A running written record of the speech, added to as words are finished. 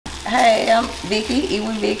Hey, I'm Vicky,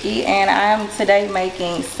 Iwi Vicky, and I'm today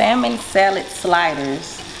making salmon salad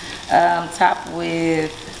sliders, topped with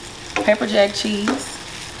pepper jack cheese,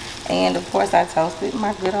 and of course I toasted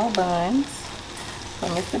my good old buns for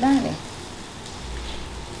Mr. Donnie.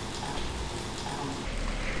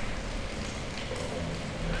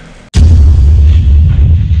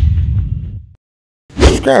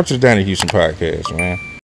 Subscribe to the Donnie Houston podcast, man.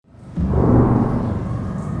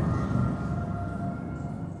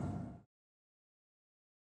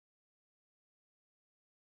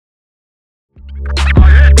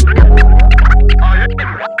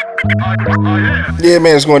 Yeah,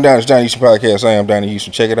 man, it's going down. It's Donnie Houston podcast. I am Donnie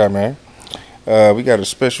Houston. Check it out, man. We got a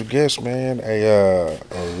special guest, man. A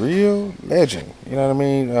real legend. You know what I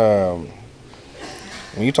mean?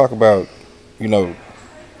 When you talk about,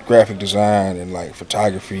 graphic design and like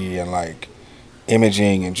photography and like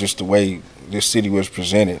imaging and just the way this city was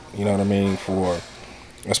presented, you know what I mean, for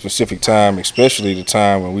a specific time, especially the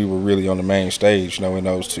time when we were really on the main stage, in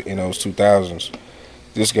those 2000s.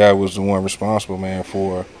 This guy was the one responsible, man,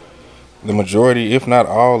 for the majority, if not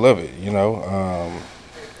all of it,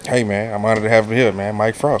 Hey, man, I'm honored to have him here, man.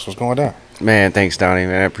 Mike Frost, what's going down? Man, thanks, Donnie,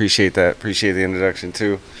 man. I appreciate that. Appreciate the introduction,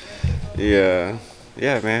 too. Yeah,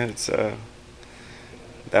 man, it's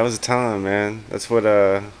that was a time, man. That's what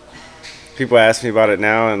people ask me about it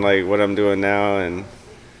now and like what I'm doing now, and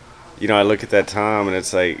I look at that time and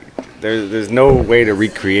it's like there's no way to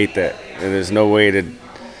recreate that, and there's no way to,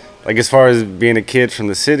 like, as far as being a kid from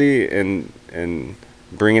the city and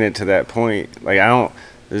bringing it to that point, like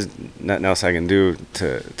there's nothing else I can do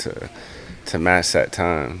to match that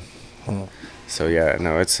time. So yeah,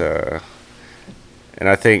 no, it's and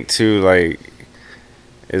I think too, like,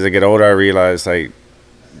 as I get older, I realize like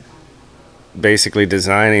basically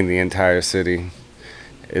designing the entire city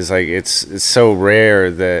is like it's so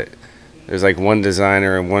rare that there's like one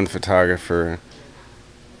designer and one photographer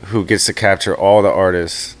who gets to capture all the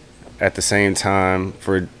artists at the same time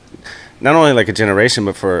for not only like a generation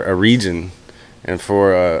but for a region and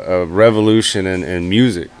for a revolution in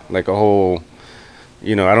music, like a whole,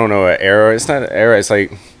 I don't know, an era. It's not an era, it's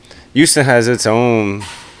like Houston has its own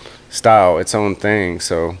style, its own thing.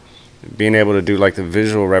 So being able to do like the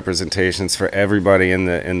visual representations for everybody in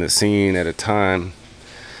the scene at a time,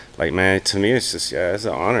 like, man, to me it's just, it's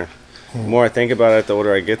an honor. The more I think about it, the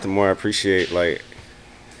older I get, the more I appreciate like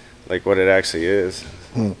what it actually is.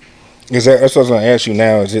 That's what I was going to ask you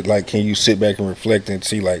now. Is it like, can you sit back and reflect and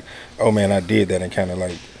see like, oh man, I did that, and kind of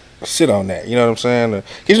like sit on that, you know what I'm saying?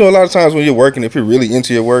 Because a lot of times when you're working, if you're really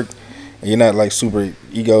into your work and you're not like super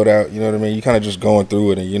egoed out, you know what I mean, you kind of just going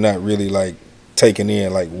through it and you're not really like taking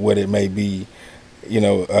in like what it may be,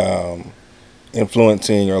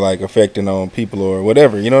 influencing or like affecting on people or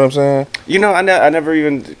whatever, you know what I'm saying? I never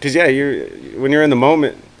even, because when you're in the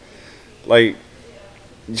moment, like,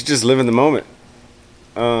 you just live in the moment.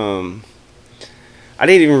 I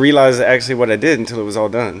didn't even realize actually what I did until it was all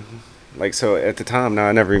done. Like, so at the time,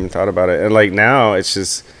 I never even thought about it. And like now, it's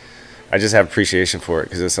just, I just have appreciation for it,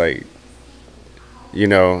 because it's like,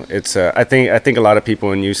 it's I think a lot of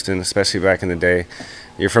people in Houston, especially back in the day,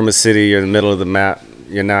 you're from a city, you're in the middle of the map,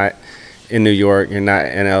 you're not in New York, you're not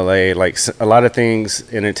in LA. Like, a lot of things,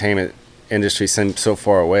 entertainment industry seem so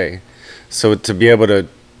far away. So to be able to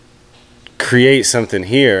create something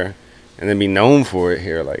here and then be known for it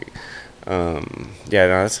here, like,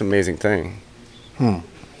 that's an amazing thing.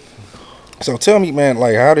 So tell me, man,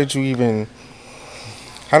 like, how did you even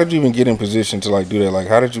get in position to like do that? Like,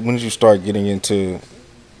 when did you start getting into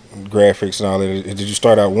graphics and all that? Did you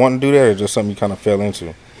start out wanting to do that, or just something you kind of fell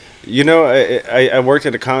into? I worked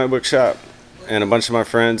at a comic book shop, and a bunch of my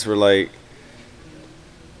friends were like,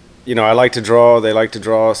 I like to draw, they like to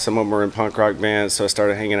draw. Some of them were in punk rock bands, so I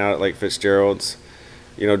started hanging out at like Fitzgerald's,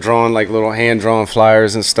 drawing like little hand-drawn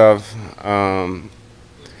flyers and stuff. I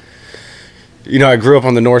grew up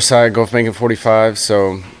on the north side, Gulf Bank and 45,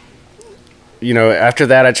 so, after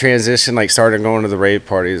that I transitioned, like started going to the rave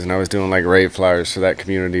parties, and I was doing like rave flyers for that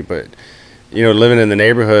community. But, living in the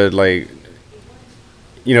neighborhood, like,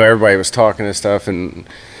 everybody was talking and stuff, and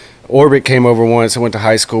Orbit came over once. I went to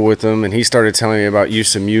high school with him, and he started telling me about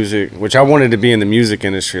Houston music, which I wanted to be in the music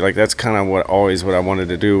industry. Like, that's kind of what I wanted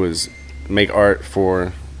to do, was make art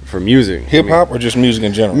for music. Hip hop, or just music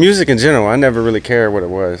in general? Music in general. I never really cared what it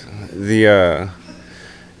was. And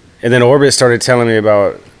then Orbit started telling me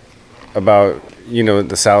about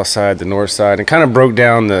the south side, the north side, and kind of broke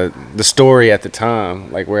down the story at the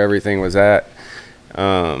time, like where everything was at.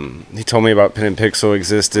 He told me about Pen and Pixel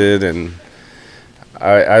existed, and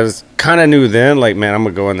I was kind of knew then, like, man, I'm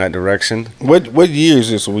gonna go in that direction. What year is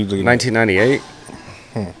this? 1998.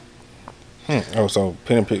 Oh, so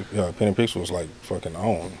Pen and Pixel was like fucking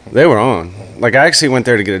on. They were on. Like I actually went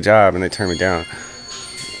there to get a job and they turned me down.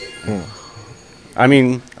 I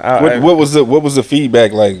mean, what was the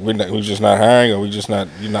feedback like? We're just not hiring, or we just not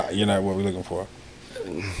you're not what we're looking for.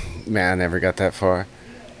 Man, I never got that far.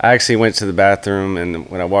 I actually went to the bathroom, and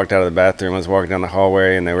when I walked out of the bathroom, I was walking down the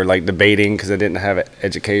hallway, and they were like debating because I didn't have an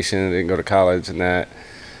education, I didn't go to college, and that.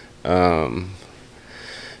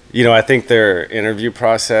 You know, I think their interview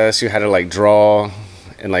process, you had to like draw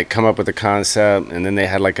and like come up with a concept, and then they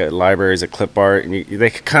had like a libraries of clip art, and they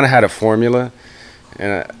kind of had a formula,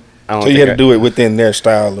 and I don't. So you had to do it within their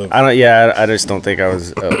style of. I don't. Yeah, I just don't think I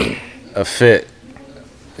was a fit.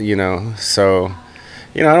 You know, so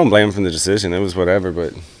you know, I don't blame them for the decision. It was whatever,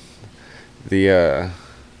 but the.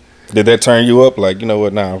 Did that turn you up? Like, you know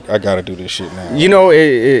what? Now I gotta do this shit now. You know,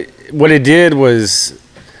 what it did was.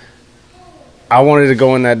 I wanted to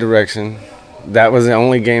go in that direction. That was the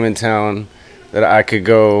only game in town that I could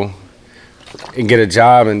go and get a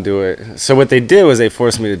job and do it. So what they did was they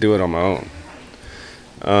forced me to do it on my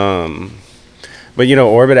own. But, you know,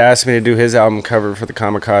 Orbit asked me to do his album cover for the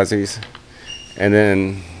Kamikazes. And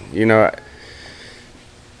then, you know,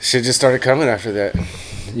 shit just started coming after that.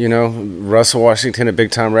 You know, Russell Washington at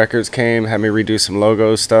Big Time Records came, had me redo some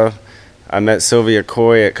logo stuff. I met Sylvia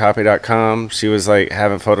Coy at Copy.com. She was like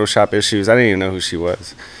having Photoshop issues. I didn't even know who she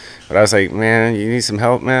was. But I was like, man, you need some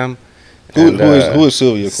help, ma'am? Who is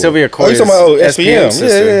Sylvia Coy? Sylvia Coy is SPM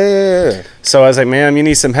sister. Yeah. So I was like, ma'am, you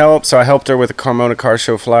need some help? So I helped her with a Carmona Car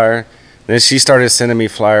Show flyer. Then she started sending me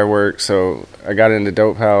flyer work. So I got into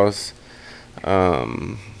Dope House.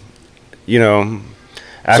 You know.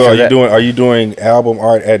 So are you doing album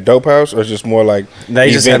art at Dope House, or just more like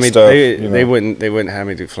they just had me stuff, they wouldn't have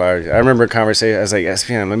me do flyers. I remember a conversation. I was like,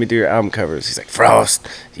 SPM, let me do your album covers. He's like, Frost,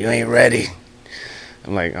 you ain't ready.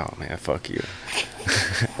 I'm like, oh man, fuck you.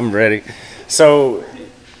 I'm ready. So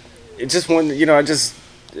it just one, you know, it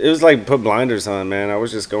was like put blinders on, man. I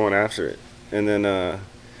was just going after it, and then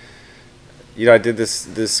you know, I did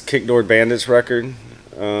this Kick Door Bandits record.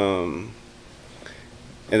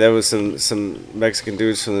 And there was some Mexican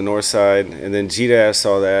dudes from the north side, and then G-Dash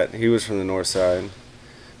saw that. He was from the north side.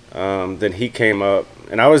 Then he came up,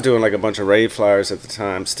 and I was doing like a bunch of rave flyers at the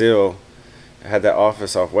time still. I had that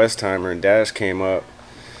office off Westheimer, and Dash came up.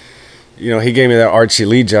 You know, he gave me that Archie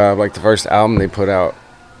Lee job, like the first album they put out.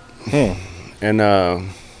 And,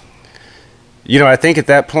 you know, I think at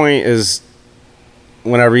that point is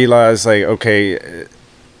when I realized, like, okay,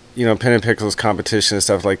 you know, Pen and Pixel's competition and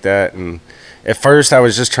stuff like that, and at first I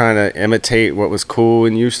was just trying to imitate what was cool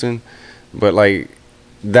in Houston, but like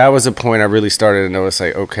that was a point I really started to notice,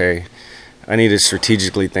 like, okay, I need to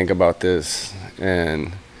strategically think about this,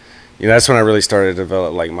 and you know, that's when I really started to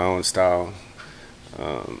develop like my own style.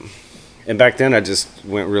 And back then I just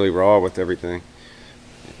went really raw with everything,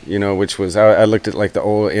 you know, which was I looked at like the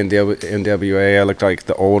old NWA, I looked at like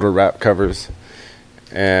the older rap covers,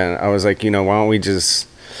 and I was like, you know, why don't we just,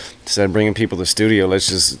 instead of bringing people to the studio, let's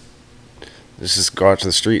just go out to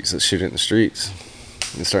the streets. Let's shoot it in the streets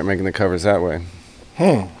and start making the covers that way.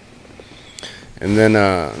 And then,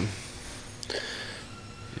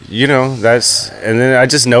 you know, and then I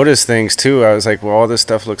just noticed things too. I was like, well, all this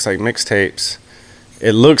stuff looks like mixtapes.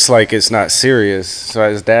 It looks like it's not serious. So I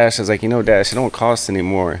was like, you know, Dash, it don't cost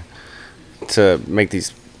anymore to make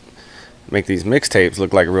these mixtapes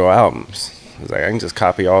look like real albums. I was like, I can just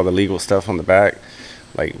copy all the legal stuff on the back,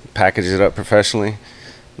 like package it up professionally.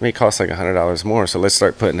 It may cost like $100 more, so let's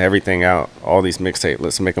start putting everything out, all these mixtapes.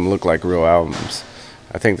 Let's make them look like real albums.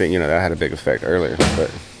 I think that, you know, that had a big effect earlier, but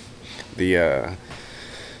yeah,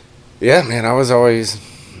 man, I was always,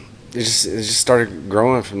 it just started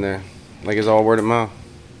growing from there. Like, it's all word of mouth.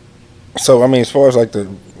 So I mean, as far as like because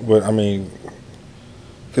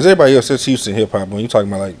everybody else says Houston hip hop. When you're talking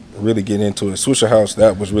about like really getting into it, Swishahouse,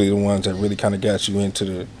 that was really the ones that really kind of got you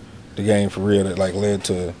into the game for real. That like led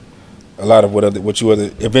to a lot of what you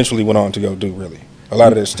eventually went on to go do. Really, a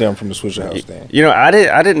lot of that stemmed from the Swishahouse thing. You know, I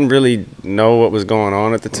didn't really know what was going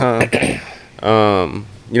on at the time.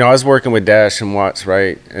 You know, I was working with Dash and Watts,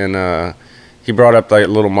 right? And he brought up like a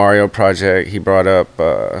little Mario project. He brought up,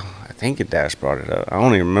 I think Dash brought it up. I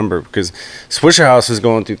don't even remember, because Swishahouse was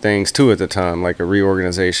going through things too at the time, like a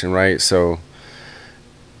reorganization, right? So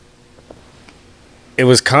it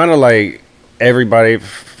was kind of like everybody,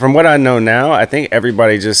 from what I know now, I think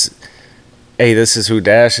everybody just, hey, this is who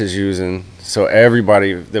Dash is using. So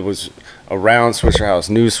everybody that was around Swishahouse,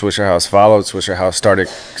 knew Swishahouse, followed Swishahouse,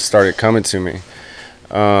 started coming to me.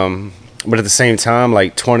 But at the same time,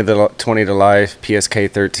 like 20 to Life,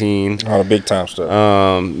 PSK 13. All the big time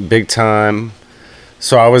stuff. Big Time.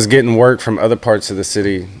 So I was getting work from other parts of the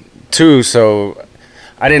city too. So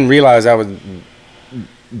I didn't realize I was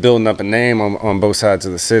building up a name on both sides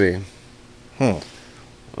of the city.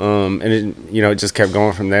 And it, it just kept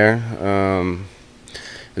going from there. I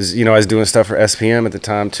was doing stuff for SPM at the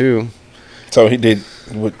time too. So did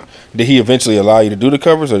he eventually allow you to do the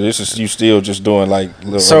covers, or this is you still just doing like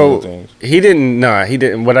little things? He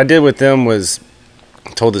didn't. What I did with them was,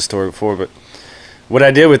 I told this story before, but what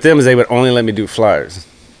I did with them is they would only let me do flyers.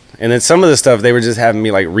 And then some of the stuff they were just having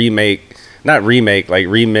me like remix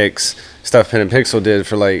stuff Pen and Pixel did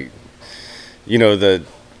for like, the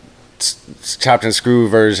chopped and screw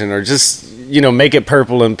version, or just, make it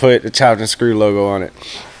purple and put a chopped and screw logo on it.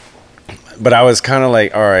 But I was kind of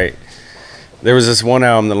like, all right, there was this one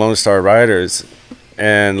album, the Lone Star Riders,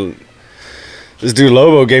 and this dude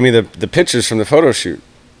Lobo gave me the pictures from the photo shoot.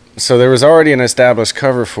 So there was already an established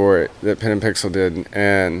cover for it that Pen and Pixel did,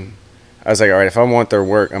 and I was like, all right, if I want their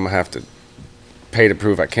work, I'm gonna have to pay to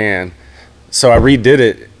prove I can. So I redid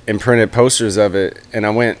it and printed posters of it, and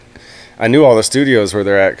I knew all the studios where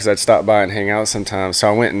they're at because I'd stop by and hang out sometimes. So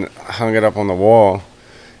I went and hung it up on the wall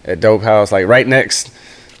at Dope House, like right next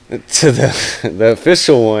to the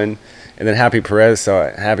official one. And then Happy Perez saw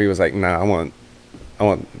it. Happy was like, nah, I want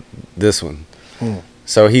this one.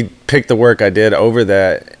 So he picked the work I did over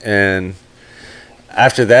that, and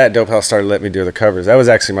after that, Dope House started letting me do the covers. That was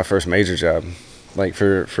actually my first major job, like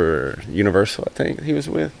for Universal, I think he was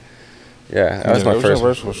with. Yeah, that was my first.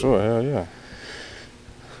 Universal, sure, hell yeah.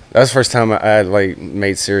 That was the first time I had like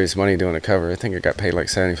made serious money doing a cover. I think I got paid like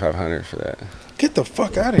 $7,500 for that. Get the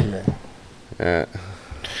fuck out of here. Yeah.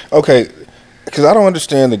 Okay, because I don't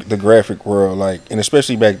understand the graphic world, like, and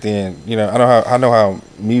especially back then. I know how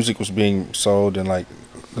music was being sold and like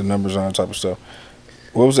the numbers on type of stuff.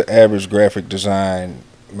 What was the average graphic design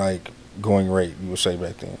like going rate you would say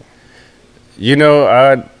back then?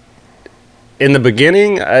 In the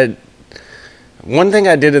beginning, one thing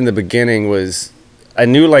I did in the beginning was I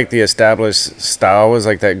knew like the established style was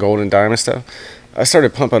like that golden diamond stuff. I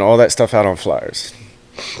started pumping all that stuff out on flyers.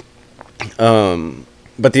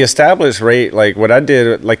 But the established rate, like what I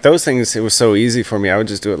did, like those things, it was so easy for me. I would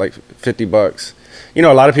just do it like $50.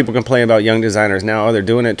 A lot of people complain about young designers now. Oh, they're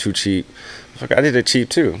doing it too cheap. Like I did it cheap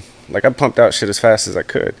too. Like I pumped out shit as fast as I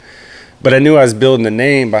could. But I knew I was building a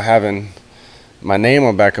name by having my name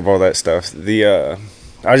on back of all that stuff. I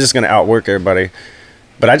was just gonna outwork everybody.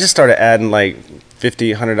 But I just started adding like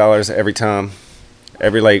 $50, $100 every time.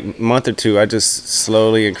 Every like month or two, I just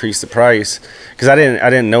slowly increased the price because I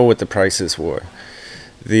didn't know what the prices were.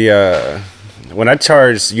 When I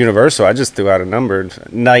charged Universal, I just threw out a number.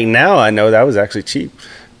 Like now, I know that was actually cheap.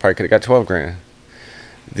 Probably could have got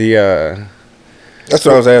 $12,000. That's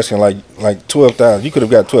what I was asking. Like 12,000. You could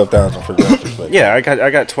have got 12,000 for graphics. Like yeah,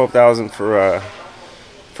 I got 12,000 for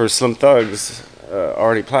Slim Thugs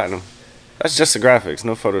already platinum. That's just the graphics,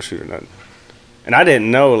 no photo shoot or nothing. And I didn't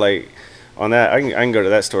know like on that. I can go to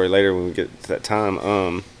that story later when we get to that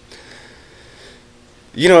time.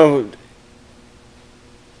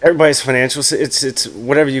 Everybody's financial, it's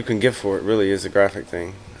whatever you can give for it, really, is a graphic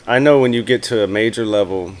thing. I know when you get to a major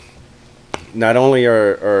level, not only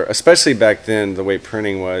or especially back then, the way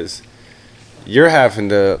printing was, you're having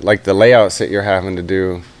to, like the layouts that you're having to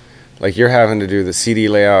do, like you're having to do the CD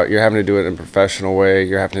layout, you're having to do it in a professional way,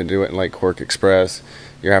 you're having to do it in like Quark Express,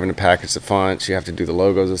 you're having to package the fonts, you have to do the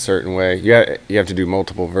logos a certain way, you have to do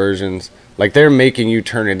multiple versions. Like they're making you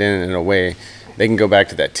turn it in a way they can go back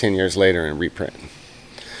to that 10 years later and reprint.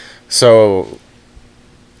 So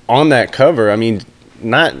on that cover, I mean,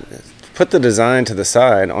 not put the design to the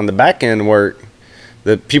side. On the back end work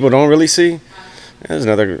that people don't really see, there's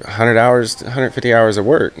another 100 hours, 150 hours of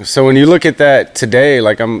work. So when you look at that today,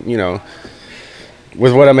 like I'm,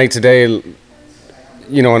 with what I make today, on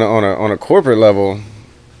a corporate level,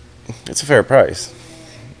 it's a fair price.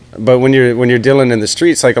 But when you're dealing in the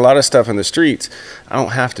streets, like a lot of stuff in the streets, I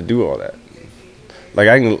don't have to do all that. Like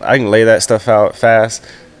I can lay that stuff out fast,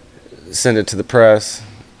 send it to the press.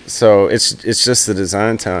 So it's just the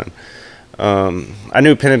design time. I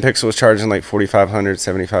knew Pen and Pixel was charging like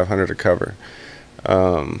 $4,500, $7,500 a cover.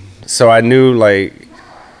 So I knew like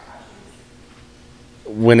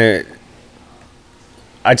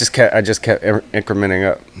I just kept incrementing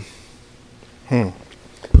up.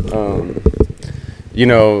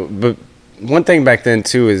 But one thing back then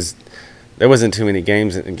too is there wasn't too many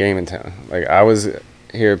games in town. Like I was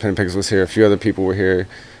here, Pen and Pixel was here, a few other people were here.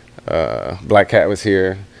 Black Cat was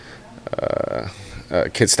here.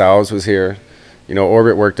 Kid Styles was here.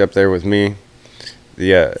 Orbit worked up there with me.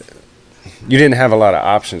 You didn't have a lot of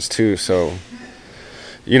options too. So,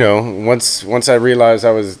 once I realized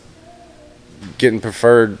I was getting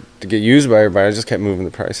preferred to get used by everybody. I just kept moving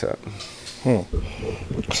the price up.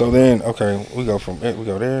 So then, okay, we go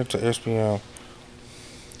there to SPM.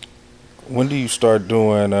 When do you start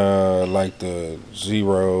doing like the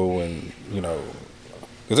Zero and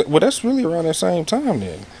that's really around that same time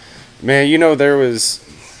then? Man, there was.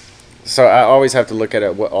 So I always have to look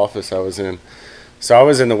at what office I was in. So I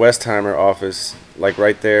was in the Westheimer office, like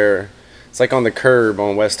right there. It's like on the curb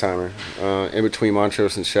on Westheimer, in between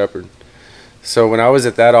Montrose and Shepherd. So when I was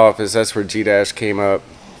at that office, that's where G-Dash came up.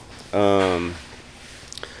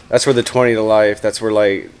 That's where the 20 to Life, that's where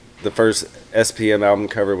like the first SPM album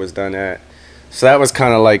cover was done at. So that was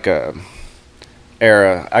kind of like a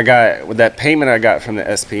era. With that payment I got from the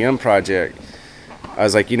SPM project, I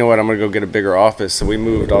was like, you know what, I'm going to go get a bigger office. So we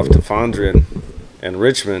moved off to Fondren and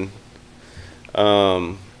Richmond.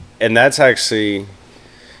 And that's actually,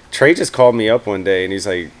 Trey just called me up one day and he's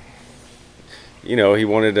like, he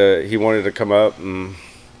wanted to come up and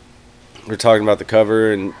we're talking about the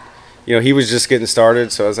cover and, he was just getting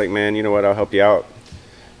started. So I was like, man, you know what, I'll help you out,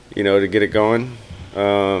 to get it going.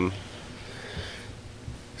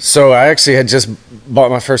 So I actually had just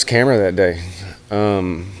bought my first camera that day.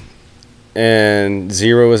 And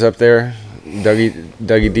Zero was up there.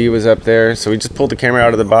 Dougie D was up there. So we just pulled the camera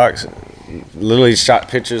out of the box, literally shot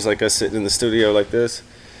pictures like us sitting in the studio like this,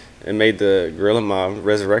 and made the Guerilla Maab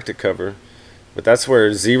Resurrected cover. But that's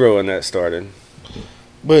where Zero and that started.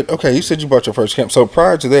 But, okay, you said you bought your first camera. So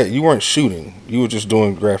prior to that, you weren't shooting. You were just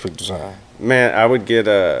doing graphic design. Man, I would get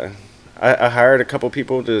I hired a couple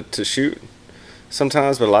people to shoot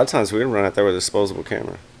sometimes, but a lot of times we would run out there with a disposable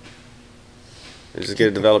camera and just get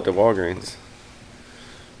it developed at Walgreens.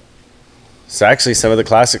 So actually some of the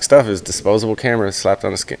classic stuff is disposable cameras slapped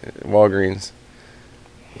on a Walgreens.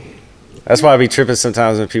 That's why I be tripping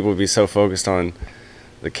sometimes when people would be so focused on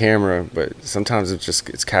the camera, but sometimes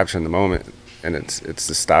it's capturing the moment, and it's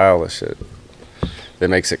the style of shit that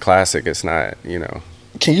makes it classic. It's not,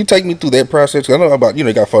 Can you take me through that process? 'Cause I know about, you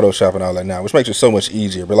got Photoshop and all that now, which makes it so much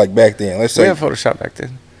easier. But like back then, let's say we had Photoshop back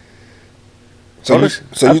then.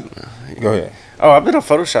 Go ahead. Oh, I've been on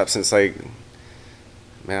Photoshop since like,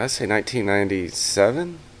 man, I'd say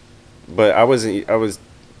 1997. But I was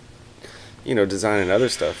designing other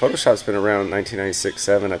stuff. Photoshop's been around 1996,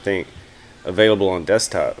 7, I think, available on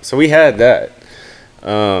desktop. So we had that.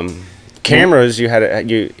 Cameras, you had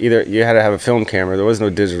to have a film camera. There was no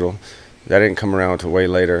digital. That didn't come around until way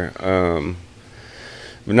later.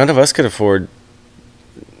 But none of us could afford,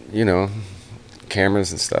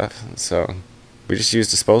 cameras and stuff. So we just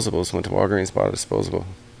used disposables. Went to Walgreens, bought a disposable.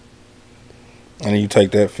 And then you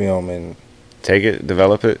take that film and take it,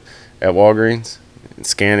 develop it at Walgreens, and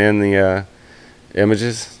scan in the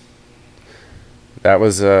images. That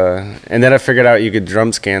was, and then I figured out you could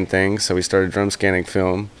drum scan things, so we started drum scanning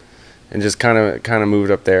film, and just kind of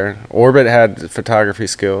moved up there. Orbit had photography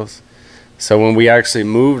skills. So when we actually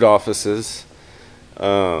moved offices, he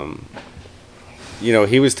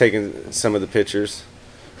was taking some of the pictures.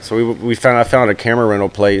 So I found a camera rental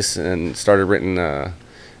place and started renting. It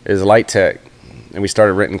was Light Tech, and we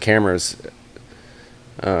started renting camera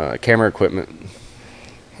equipment.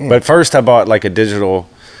 But first I bought like a digital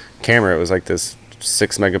camera. It was like this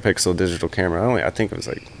 6 megapixel digital camera. I think it was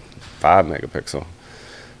like 5 megapixel.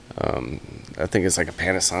 I think it's like a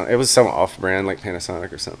Panasonic. It was some off-brand, like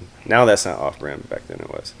Panasonic or something. Now that's not off-brand. Back then it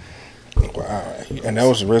was. Wow. And that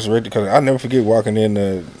was Resurrected, because I'll never forget walking in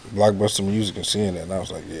the Blockbuster Music and seeing that, and I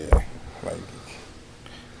was like, yeah, like,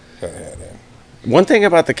 gotta have that. One thing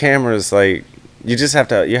about the cameras, like, you have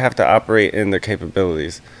to operate in their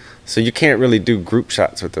capabilities. So you can't really do group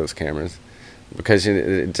shots with those cameras because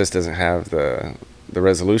it just doesn't have the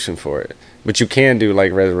resolution for it. But you can do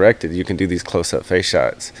like Resurrected. You can do these close-up face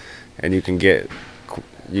shots, and you can get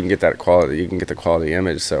that quality. You can get the quality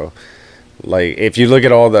image. So, like, if you look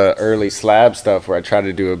at all the early Slab stuff where I tried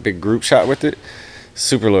to do a big group shot with it,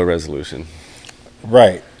 super low resolution.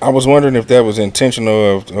 Right. I was wondering if that was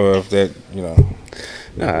intentional or if that,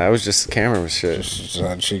 No, that was just camera shit. Just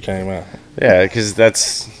how the shit came out. Yeah, because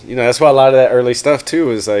that's why a lot of that early stuff too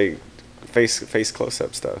is like face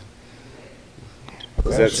close-up stuff.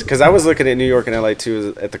 Because I was looking at New York and LA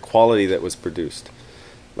too at the quality that was produced.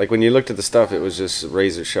 Like when you looked at the stuff, it was just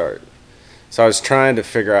razor sharp. So I was trying to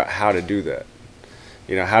figure out how to do that.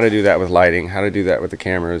 How to do that with lighting, how to do that with the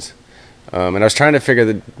cameras. And I was trying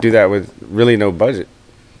to do that with really no budget.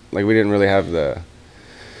 Like we didn't really have the...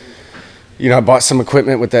 I bought some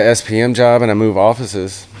equipment with the SPM job and I moved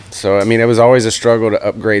offices. So, I mean, it was always a struggle to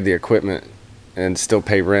upgrade the equipment and still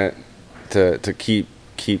pay rent to keep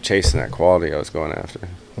chasing that quality I was going after.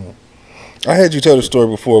 I had you tell the story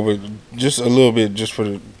before, but just a little bit, just for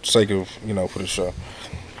the sake of, for the show.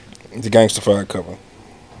 The Gangstafied cover.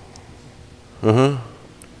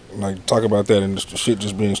 Like, talk about that and the shit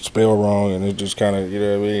just being spelled wrong and it just kind of, you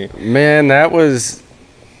know what I mean? Man, that was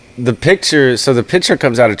the picture. So the picture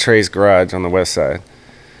comes out of Trey's garage on the west side.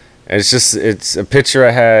 And it's a picture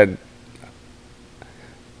I had.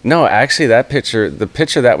 No, actually, the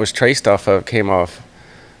picture that was traced off of came off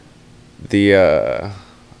a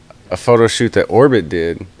photo shoot that Orbit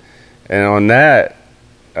did. And on that,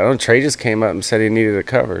 I don't know, Trey just came up and said he needed a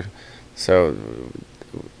cover. So,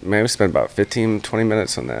 man, we spent about 15, 20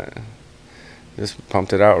 minutes on that. Just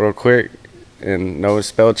pumped it out real quick and no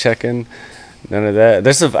spell checking, none of that.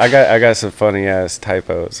 I got some funny ass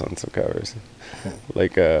typos on some covers.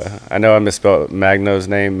 Like, I know I misspelled Magno's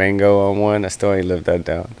name, Mango, on one. I still ain't lived that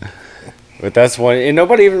down. But that's one, and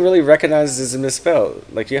nobody even really recognizes it's misspelled.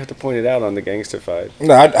 Like, you have to point it out on the Gangstafied.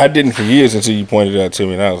 No, I didn't for years until you pointed it out to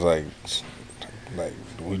me, and I was like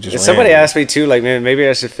we just. And somebody asked me too, like, man, maybe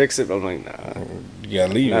I should fix it. But I'm like, nah. You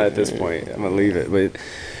gotta leave it. Not at this point. I'm gonna leave it. But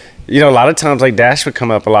you know, a lot of times, like Dash would come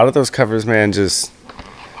up. A lot of those covers, man, just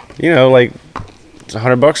like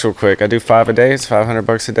 $100 real quick. I do 5 a day. It's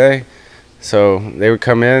 $500 a day. So they would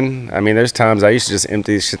come in. I mean, there's times I used to just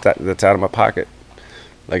empty shit that's out of my pocket.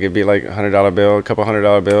 Like, it'd be like $100 bill, a couple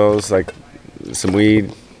 $100 bills, like some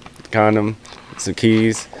weed, condom, some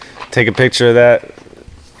keys. Take a picture of that.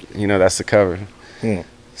 That's the cover.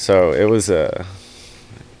 So it was man,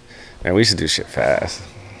 we used to do shit fast.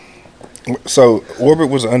 So Orbit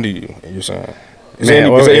was under you, you're saying? Is there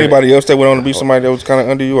anybody else that went on to be somebody that was kind of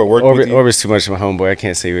under you or worked with you? Orbit's too much of a homeboy. I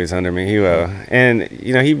can't say he was under me. He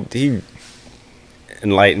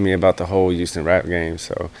enlightened me about the whole Houston rap game.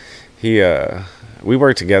 So we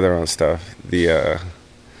worked together on stuff.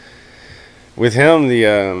 With him,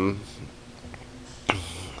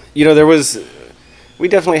 we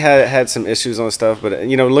definitely had some issues on stuff, but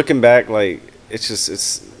looking back, like, it's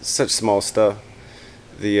such small stuff.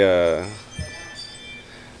 We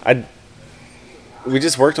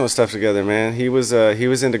just worked on stuff together, man. He was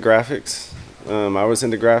into graphics. I was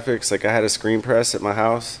into graphics. Like, I had a screen press at my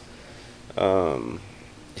house.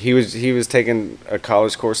 He was taking a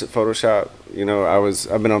college course at Photoshop.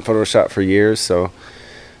 I've been on Photoshop for years, so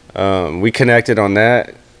we connected on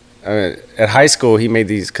that. At high school, he made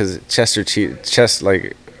these because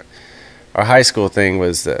like our high school thing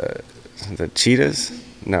was the cheetahs,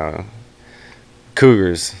 no,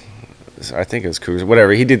 cougars. I think it was cougars. Whatever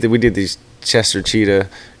we did these Chester Cheetah,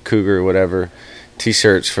 Cougar, whatever,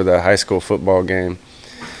 T-shirts for the high school football game.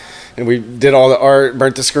 And we did all the art,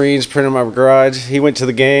 burnt the screens, printed them in my garage. He went to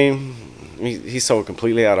the game. He sold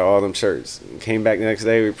completely out of all them shirts. Came back the next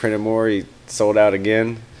day, we printed more. He sold out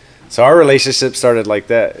again. So our relationship started like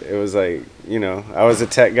that. It was like, I was a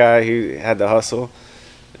tech guy. He had the hustle.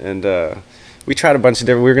 And we tried a bunch of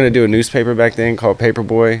different. We were going to do a newspaper back then called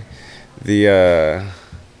Paperboy.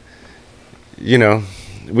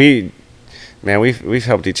 We've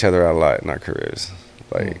helped each other out a lot in our careers.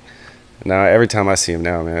 Like, now every time I see him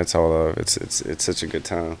now, man, it's all love. It's such a good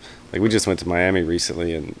time. Like, we just went to Miami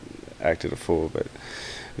recently and acted a fool, but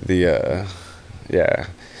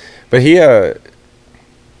but he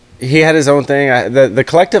had his own thing. The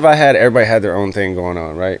collective I had, everybody had their own thing going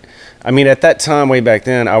on, right? I mean, at that time, way back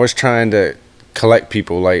then, I was trying to collect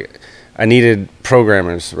people. Like, I needed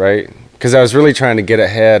programmers, right? Because I was really trying to get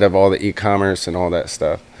ahead of all the e-commerce and all that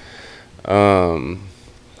stuff. A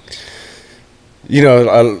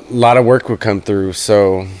lot of work would come through.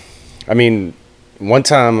 So, I mean, one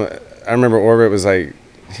time, I remember Orbit was like,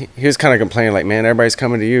 he was kind of complaining, like, man, everybody's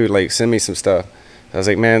coming to you. Like, send me some stuff. I was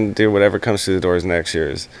like, man, dude, whatever comes through the door is next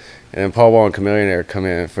year's. And then Paul Wall and Chameleonaire come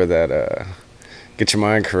in for that Get Your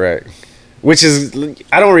Mind Correct. Which is,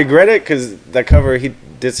 I don't regret it because that cover, he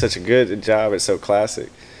did such a good job. It's so classic.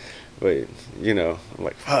 But, I'm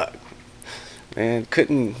like, fuck. Man,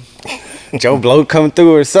 couldn't Joe Blow come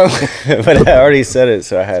through or something? But I already said it,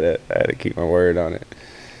 so I had to keep my word on it.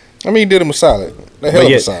 I mean, he did him a solid. A hell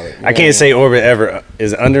of a solid. I can't say Orbit ever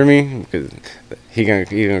is under me because he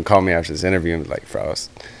gonna call me after this interview and be like,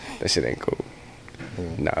 Frost, that shit ain't cool.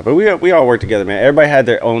 Nah, but we all work together, man. Everybody had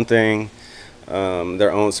their own thing,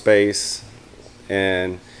 their own space,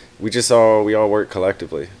 and we all work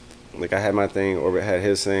collectively. Like, I had my thing, Orbit had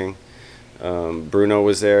his thing. Bruno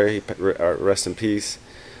was there. He rest in peace.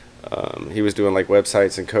 He was doing like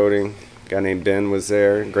websites and coding. A guy named Ben was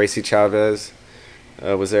there. Gracie Chavez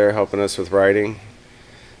was there helping us with writing.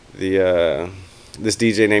 This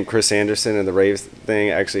DJ named Chris Anderson and the rave thing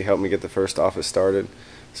actually helped me get the first office started.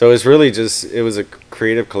 So it's really it was a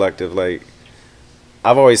creative collective. Like,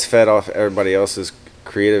 I've always fed off everybody else's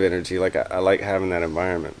creative energy. Like, I like having that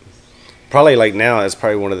environment. Probably like now, that's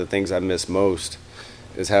probably one of the things I miss most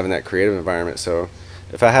is having that creative environment. So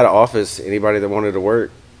if I had an office, anybody that wanted to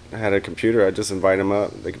work had a computer, I'd just invite them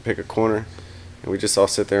up. They could pick a corner, and we just all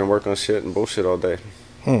sit there and work on shit and bullshit all day.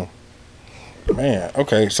 Man,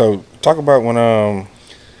 okay. So talk about when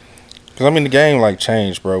because I mean the game like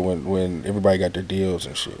changed, bro. When everybody got their deals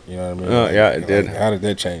and shit. You know what I mean? Yeah, it did. How did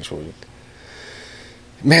that change for you?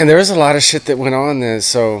 Man, there was a lot of shit that went on then.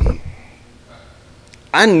 So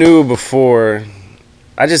I knew before.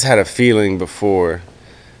 I just had a feeling before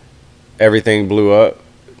everything blew up,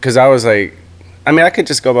 because I was like, I mean, I could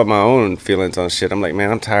just go by my own feelings on shit. I'm like,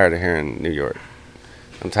 man, I'm tired of hearing New York.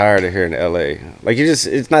 I'm tired of hearing LA. Like,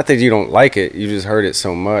 it's not that you don't like it, you just heard it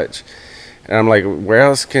so much. And I'm like, where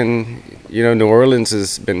else can, New Orleans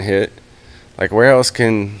has been hit. Like, where else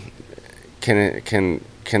can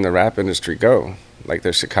the rap industry go? Like,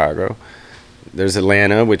 there's Chicago, there's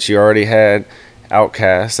Atlanta, which you already had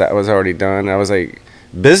Outkast, that was already done. I was like,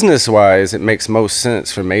 business wise, it makes most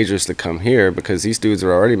sense for majors to come here, because these dudes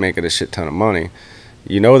are already making a shit ton of money.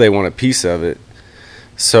 They want a piece of it.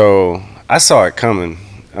 So I saw it coming.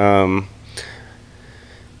 I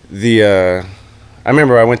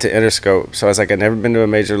remember I went to Interscope, so I was like, I'd never been to a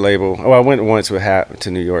major label. Oh, I went once with Hat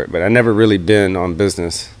to New York, but I never really been on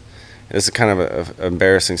business. It's kind of an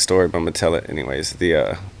embarrassing story, but I'm gonna tell it anyways.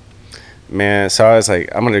 Man, so I was like,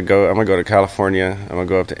 I'm gonna go to California. I'm gonna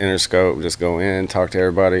go up to Interscope, just go in, talk to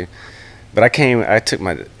everybody. But I took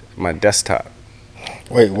my desktop.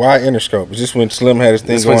 Wait, why Interscope? Is this when Slim had his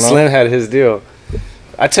thing This going when on? Slim had his deal.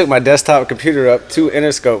 I took my desktop computer up to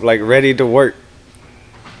Interscope, like ready to work.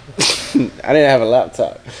 I didn't have a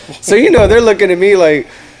laptop. So, they're looking at me like,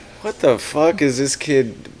 what the fuck is this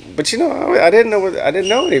kid? But I didn't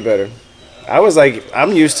know any better. I was like,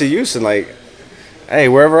 I'm used to Houston, like, hey,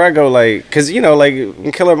 wherever I go, like, because, like,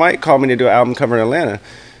 when Killer Mike called me to do an album cover in Atlanta,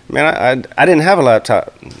 man, I didn't have a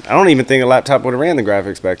laptop. I don't even think a laptop would have ran the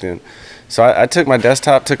graphics back then. So I took my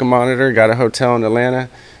desktop, took a monitor, got a hotel in Atlanta,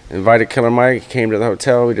 invited Killer Mike, came to the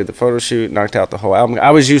hotel, we did the photo shoot, knocked out the whole album.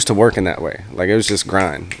 I was used to working that way. Like, it was just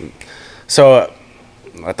grind. So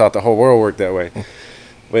I thought the whole world worked that way.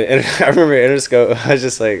 But I remember Interscope, I was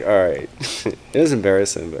just like, all right. It was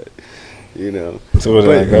embarrassing, but... So was it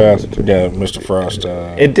like, Mr. Frost?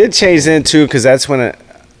 It did change then too, because that's when I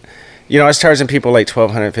was charging people like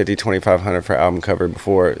 $1,250, $2,500 for album cover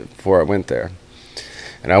before I went there.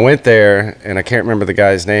 And I went there, and I can't remember the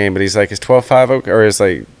guy's name, but he's like, is 12.5 okay? Or is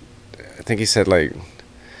like, I think he said like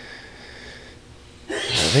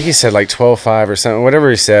 12.5 or something. Whatever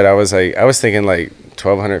he said, I was thinking like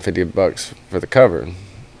 $1,250 for the cover.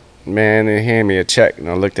 Man, they handed me a check, and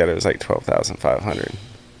I looked at it. It was like $12,500.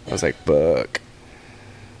 I was like, fuck.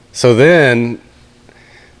 So then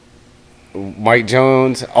Mike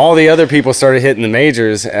Jones, all the other people started hitting the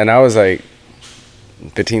majors, and I was like,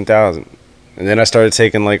 15,000. And then I started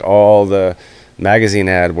taking like all the magazine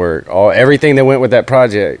ad work, everything that went with that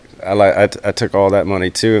project. I took all that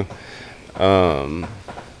money too. Then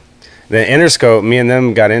Interscope, me and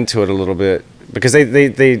them got into it a little bit, because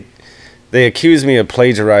they accused me of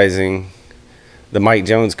plagiarizing the Mike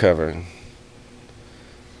Jones cover.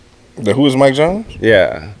 Who is Mike Jones?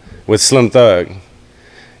 Yeah, with Slim Thug.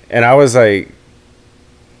 And I was like,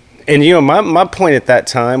 and my point at that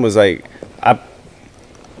time was like,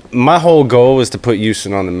 my whole goal was to put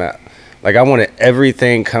Houston on the map. Like, I wanted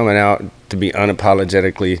everything coming out to be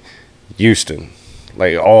unapologetically Houston,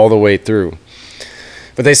 like all the way through.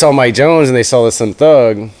 But they saw Mike Jones and they saw the Slim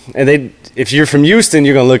Thug, and if you're from Houston,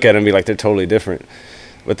 you're gonna look at them and be like, they're totally different.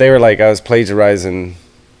 But they were like, I was plagiarizing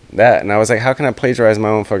that, and I was like, how can I plagiarize my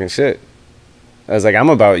own fucking shit? I was like, I'm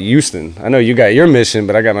about Houston. I know you got your mission,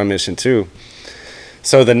 but I got my mission too.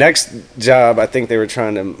 So the next job, I think they were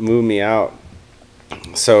trying to move me out.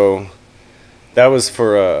 So that was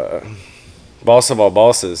for Boss of All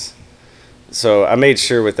Bosses. So I made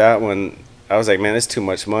sure with that one, I was like, man, it's too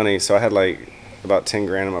much money. So I had like about 10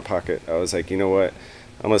 grand in my pocket. I was like, you know what?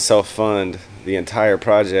 I'm gonna self-fund the entire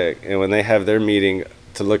project, and when they have their meeting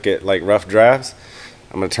to look at like rough drafts,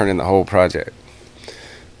 I'm gonna turn in the whole project,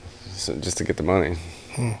 so just to get the money.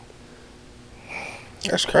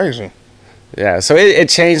 That's crazy. Yeah, so it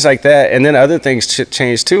changed like that, and then other things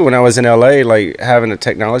changed too. When I was in LA, like having a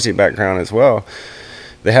technology background as well,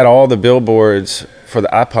 they had all the billboards for the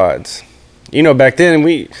iPods. Back then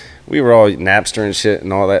we were all Napster and shit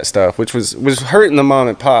and all that stuff, which was hurting the mom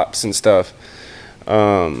and pops and stuff.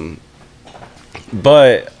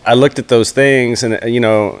 But I looked at those things, and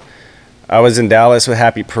I was in Dallas with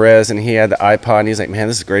Happy Perez, and he had the iPod, and he's like, man,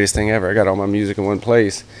 this is the greatest thing ever. I got all my music in one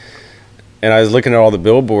place. And I was looking at all the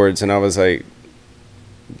billboards, and I was like,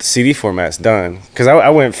 the CD format's done. Because I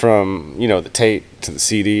went from, the tape to the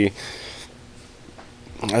CD.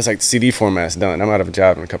 I was like, the CD format's done. I'm out of a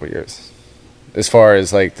job in a couple of years. As far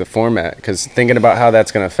as like the format, because thinking about how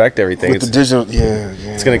that's going to affect everything. With the digital,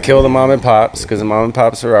 it's going to kill the mom and pops, because the mom and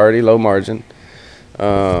pops are already low margin.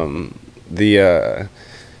 You're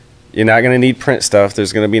not going to need print stuff.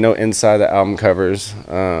 There's going to be no inside the album covers.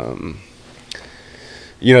 You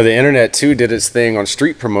know, the internet too did its thing on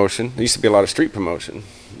street promotion. There used to be a lot of street promotion.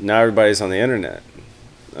 Now everybody's on the internet.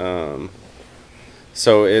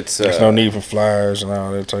 So it's there's no need for flyers and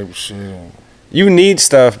all that type of shit. You need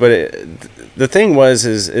stuff, but the thing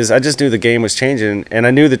is I just knew the game was changing, and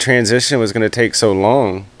I knew the transition was going to take so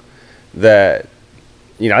long that,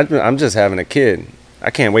 you know, I'm just having a kid. I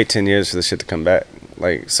can't wait 10 years for this shit to come back.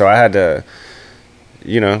 Like, so I had to,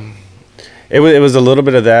 you know, it was a little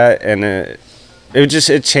bit of that, and it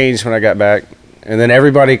changed when I got back, and then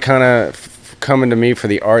everybody kind of coming to me for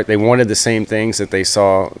the art. They wanted the same things that they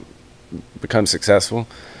saw become successful,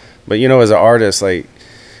 but you know, as an artist, like,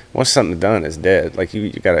 once something's done, it's dead. Like, you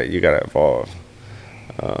gotta evolve.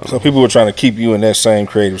 So people were trying to keep you in that same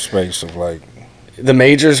creative space of like. The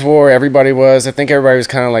majors were, everybody was. I think everybody was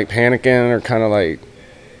kind of like panicking, or kind of like,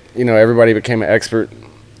 you know, everybody became an expert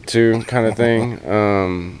too, kind of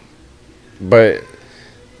thing. But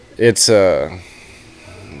it's you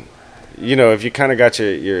know, if you kind of got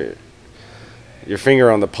your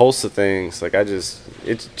finger on the pulse of things, like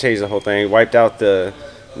it changed the whole thing. Wiped out the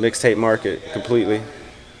mixtape market completely.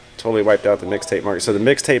 Totally wiped out the mixtape market. So the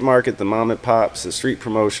mixtape market, the mom and pops, the street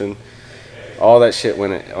promotion, all that shit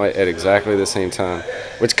went at exactly the same time,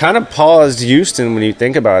 which kind of paused Houston when you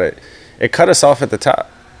think about it. It cut us off at the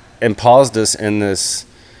top and paused us in this,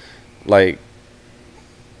 like,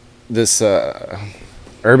 this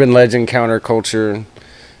urban legend counterculture.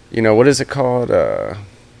 You know, what is it called?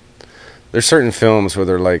 There's certain films where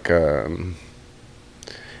they're like,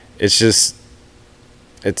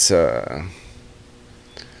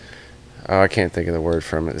 I can't think of the word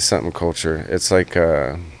from it. It's something culture. It's like,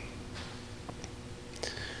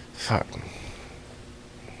 fuck.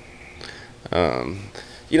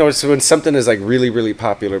 You know, it's when something is like really, really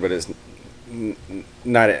popular, but it's it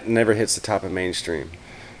never hits the top of mainstream.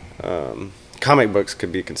 Comic books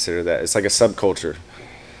could be considered that. It's like a subculture.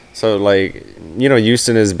 So, like, you know,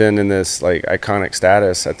 Houston has been in this like iconic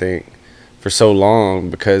status, I think, for so long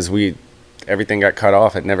because everything got cut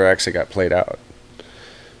off. It never actually got played out.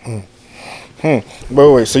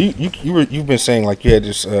 But wait, so you've been saying like you had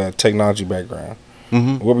this technology background.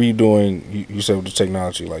 Mm-hmm. What were you doing? You said with the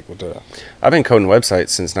technology, like with the. I've been coding websites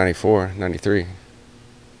since '94, '93.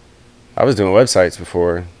 I was doing websites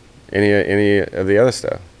before any of the other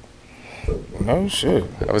stuff. No shit.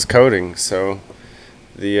 I was coding, so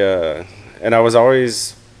and I was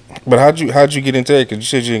always. But how'd you get into it? Because you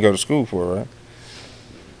said you didn't go to school for it, right?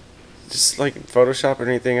 Just like Photoshop or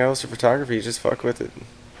anything else or photography, you just fuck with it.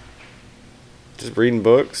 Just reading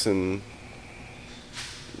books and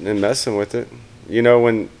messing with it. You know,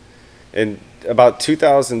 when in about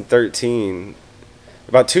 2013,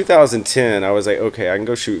 about 2010, I was like, okay, I can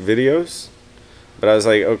go shoot videos. But I was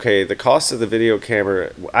like, okay, the cost of the video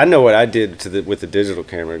camera, I know what I did with the digital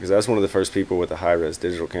camera, because I was one of the first people with a high-res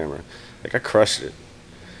digital camera. Like, I crushed it.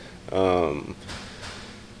 So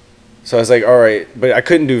I was like, all right, but I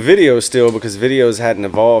couldn't do videos still because videos hadn't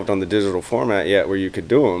evolved on the digital format yet where you could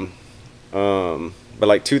do them. But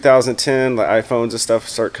like 2010, like iPhones and stuff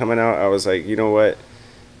start coming out. I was like, you know what?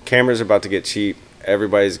 Cameras are about to get cheap.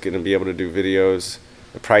 Everybody's going to be able to do videos.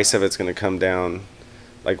 The price of it's going to come down.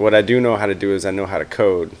 Like, what I do know how to do is I know how to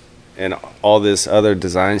code. And all this other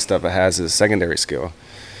design stuff it has is secondary skill.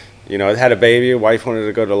 You know, I had a baby. Wife wanted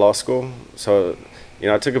to go to law school. So, you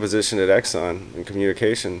know, I took a position at Exxon in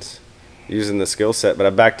communications using the skill set. But I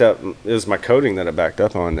backed up. It was my coding that I backed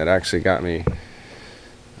up on that actually got me.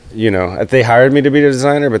 You know, they hired me to be a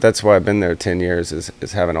designer, but that's why I've been there 10 years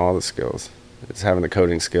is having all the skills. It's having the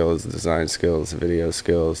coding skills, the design skills, the video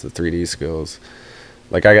skills, the 3D skills.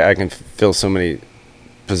 Like, I can fill so many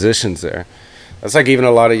positions there. That's like even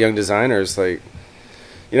a lot of young designers, like,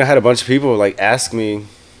 you know, I had a bunch of people like ask me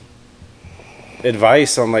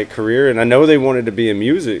advice on like career, and I know they wanted to be in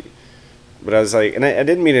music, but I was like, and I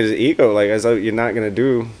didn't mean it as ego. Like, I was like, you're not going to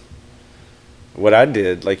do what I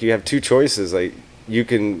did. Like, you have two choices. Like, you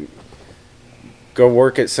can go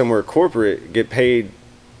work at somewhere corporate, get paid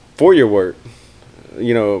for your work,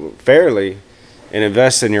 you know, fairly, and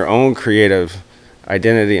invest in your own creative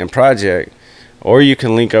identity and project, or you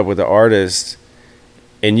can link up with the artist,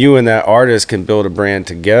 and you and that artist can build a brand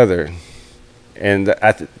together. And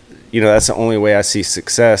you know, that's the only way I see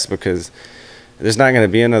success, because there's not going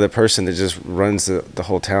to be another person that just runs the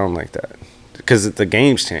whole town like that, because the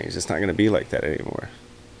game's changed. It's not going to be like that anymore.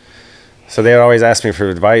 So they would always ask me for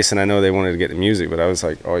advice, and I know they wanted to get into music, but I was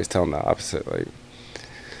like always telling them the opposite. Like,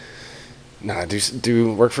 nah,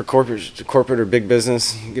 do work for corporate or big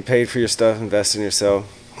business, get paid for your stuff, invest in yourself.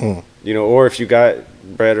 You know, or if you got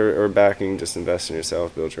bread or backing, just invest in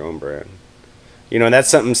yourself, build your own brand. You know, and that's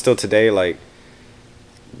something still today, like,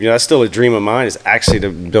 you know, that's still a dream of mine, is actually to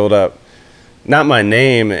build up, not my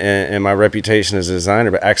name and my reputation as a designer,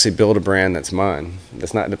 but actually build a brand that's mine,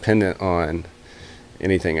 that's not dependent on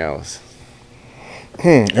anything else.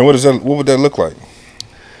 And what would that look like?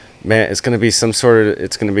 Man, it's going to be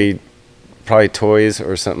it's going to be probably toys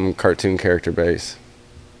or something cartoon character based.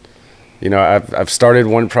 You know, I've started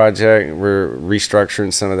one project. We're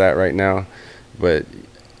restructuring some of that right now, but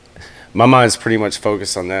my mind's pretty much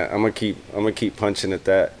focused on that. I'm gonna keep punching at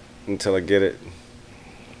that until I get it.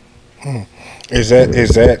 Is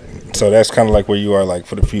that so? That's kind of like where you are, like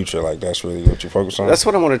for the future. Like that's really what you focus on. That's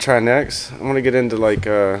what I want to try next. I want to get into like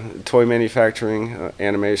toy manufacturing,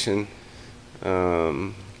 animation.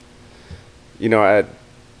 You know,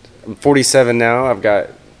 I'm 47 now. I've got,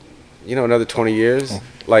 you know, another 20 years.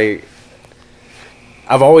 Like,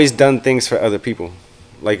 I've always done things for other people.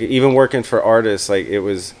 Like, even working for artists, like it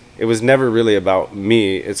was never really about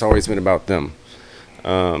me. It's always been about them.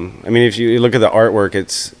 I mean, if you look at the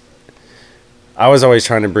artwork, I was always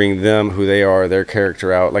trying to bring them, who they are, their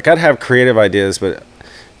character out. Like, I'd have creative ideas, but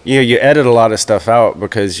you know, you edit a lot of stuff out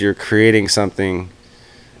because you're creating something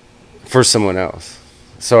for someone else.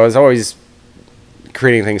 So I was always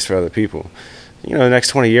creating things for other people. You know, the next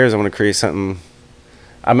 20 years, I want to create something.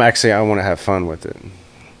 I want to have fun with it.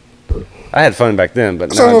 I had fun back then, but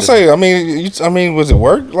that's what I was gonna say. I mean, was it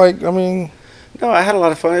work? Like, I mean, no, I had a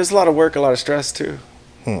lot of fun. It was a lot of work, a lot of stress too.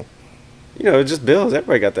 You know, just bills.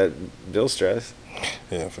 Everybody got that bill stress.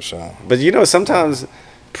 Yeah, for sure. But you know, sometimes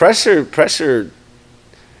pressure.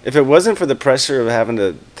 If it wasn't for the pressure of having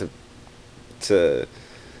to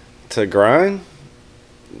grind,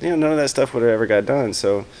 you know, none of that stuff would have ever got done.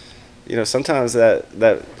 So, you know, sometimes that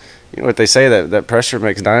you know what they say, that pressure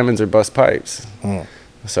makes diamonds or bust pipes.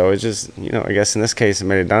 So it just, you know, I guess in this case it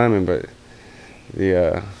made a diamond, but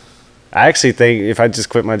I actually think if I just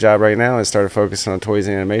quit my job right now and started focusing on toys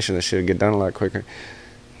and animation, this shit would get done a lot quicker.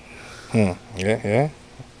 Yeah.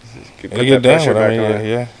 Put that pressure back on.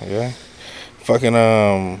 Yeah. Fucking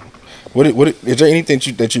what is there anything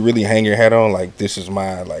that you really hang your hat on? Like, this is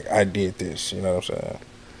my, like, I did this. You know what I'm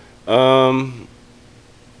saying?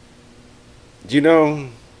 You know,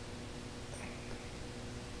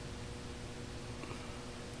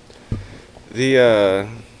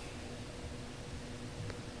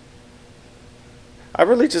 I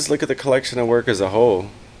really just look at the collection of work as a whole.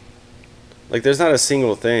 Like, there's not a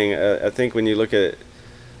single thing. I think when you look at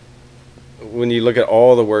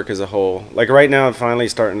all the work as a whole, like right now,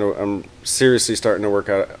 I'm seriously starting to work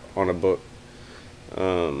out on a book,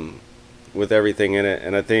 with everything in it.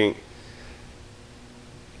 And I think,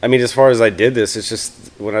 I mean, as far as I did this, it's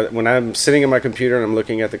just when I'm sitting at my computer and I'm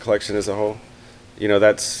looking at the collection as a whole, you know,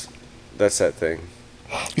 that's that thing.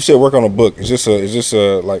 You said work on a book. Is this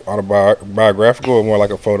a like autobiographical or more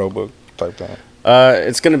like a photo book type thing?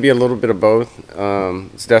 It's going to be a little bit of both.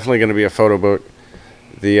 It's definitely going to be a photo book.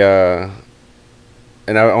 On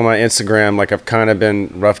my Instagram, like, I've kind of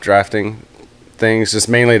been rough drafting things, just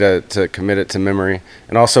mainly to commit it to memory,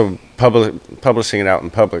 and also publishing it out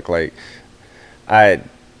in public. Like,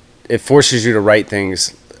 it forces you to write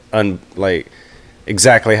things like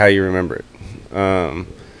exactly how you remember it.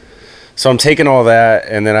 So I'm taking all that,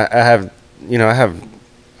 and then I have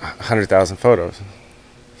 100,000 photos.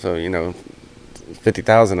 So, you know,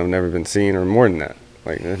 50,000 have never been seen, or more than that.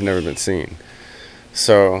 Like, they've never been seen.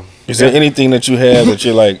 So, is there anything that you have that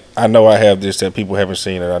you're like, I know I have this that people haven't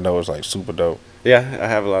seen, and I know it's like super dope? Yeah, I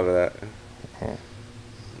have a lot of that.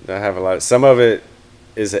 I have a lot. Some of it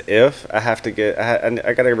is I got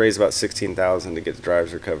to raise about 16,000 to get the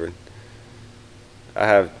drives recovered. I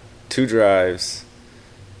have 2 drives.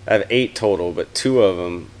 I have 8 total, but 2 of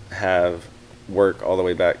them have work all the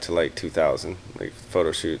way back to like 2000, like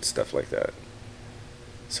photo shoots, stuff like that.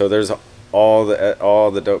 So there's all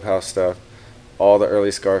the Dope House stuff, all the early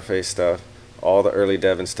Scarface stuff, all the early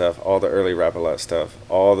Devin stuff, all the early Rap-A-Lot stuff,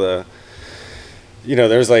 all the, you know,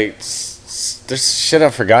 there's shit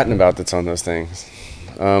I've forgotten about that's on those things.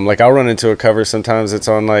 Like, I'll run into a cover sometimes it's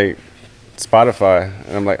on like Spotify,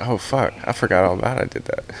 and I'm like, oh fuck, I forgot all about it. I did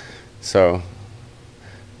that. So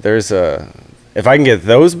if I can get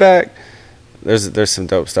those back, there's some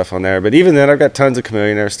dope stuff on there. But even then, I've got tons of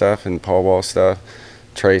Chamillionaire stuff and Paul Wall stuff,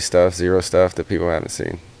 Trey stuff, Zero stuff that people haven't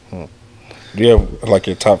seen. Do you have like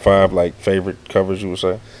your top 5 like favorite covers you would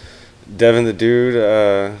say? Devin the Dude,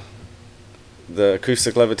 the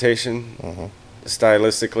acoustic levitation,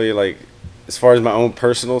 stylistically, like as far as my own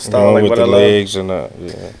personal style, like with what the I legs love.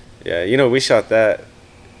 and Yeah, you know, we shot that.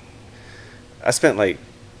 I spent like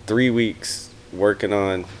 3 weeks working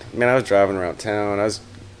on. Man, I was driving around town. I was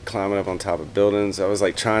climbing up on top of buildings. I was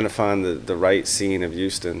like trying to find the right scene of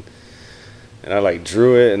Houston, and I like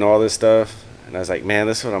drew it and all this stuff. And I was like, man,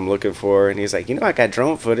 this is what I'm looking for. And he's like, you know, I got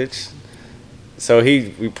drone footage. So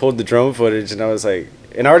we pulled the drone footage, and I was like,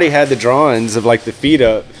 and I already had the drawings of like the feet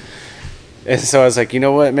up. And so I was like, you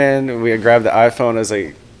know what, man? We grabbed the iPhone. I was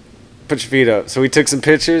like, put your feet up. So we took some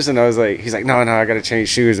pictures, and I was like, he's like, no, I got to change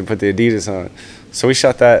shoes and put the Adidas on. So we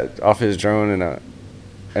shot that off his drone and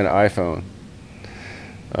an iPhone.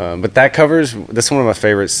 But that's one of my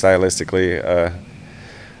favorites stylistically.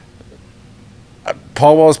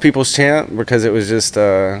 Paul Wall's People's Champ, because it was just,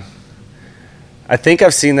 I think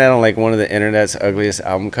I've seen that on like one of the internet's ugliest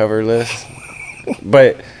album cover lists.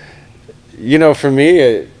 But, you know, for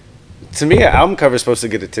me, to me, an album cover is supposed to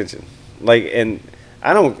get attention. Like, and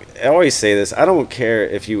I always say this, I don't care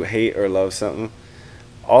if you hate or love something.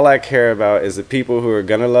 All I care about is the people who are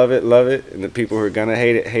gonna love it, and the people who are gonna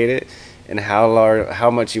hate it, and how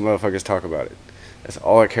much you motherfuckers talk about it. That's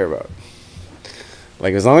all I care about.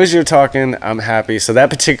 Like, as long as you're talking, I'm happy. So that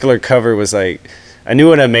particular cover was like, I knew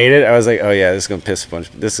when I made it, I was like, oh yeah, this is gonna piss a bunch.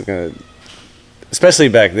 This is gonna, especially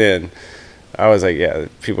back then, I was like, yeah,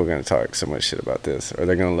 people are gonna talk so much shit about this, or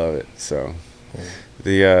they're gonna love it. So,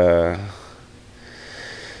 the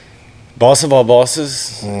Boss of All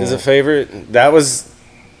Bosses is a favorite. That was,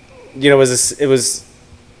 you know,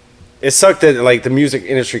 it sucked that like the music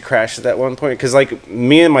industry crashed at that one point, because like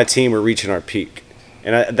me and my team were reaching our peak,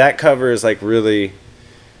 and that cover is like really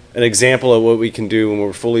an example of what we can do when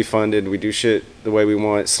we're fully funded. We do shit the way we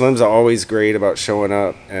want. Slim's always great about showing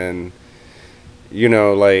up, and you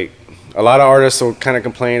know, like a lot of artists will kind of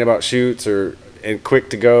complain about shoots and quick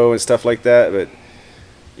to go and stuff like that, but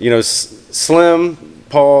you know, Slim,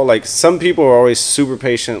 Paul, like some people are always super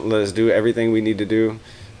patient. Let us do everything we need to do,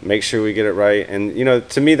 make sure we get it right. And you know,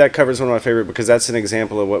 to me, that cover is one of my favorite, because that's an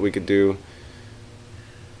example of what we could do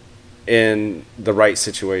in the right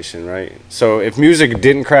situation, right? So if music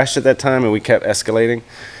didn't crash at that time and we kept escalating,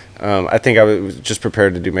 I think I was just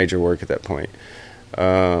prepared to do major work at that point.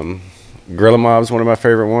 Guerilla Maab is one of my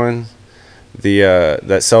favorite ones.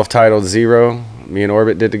 That self-titled Zero, me and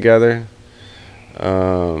Orbit did together.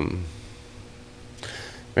 Man,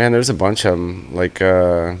 there's a bunch of them. Like,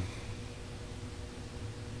 trying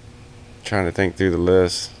to think through the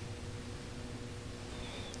list.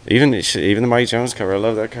 Even the Mike Jones cover, I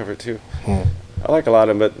love that cover too. I like a lot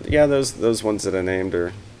of them, but yeah, those ones that I named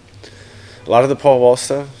are a lot of the Paul Wall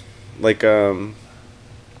stuff. Like,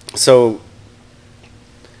 so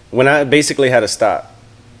when I basically had to stop,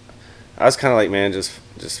 I was kind of like, man, just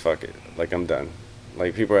fuck it. Like, I'm done.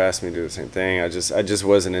 Like, people are asking me to do the same thing. I just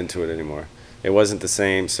wasn't into it anymore. It wasn't the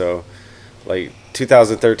same. So, like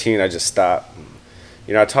 2013, I just stopped.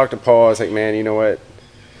 You know, I talked to Paul. I was like, man, you know what?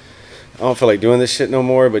 I don't feel like doing this shit no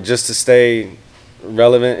more, but just to stay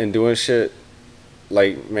relevant and doing shit,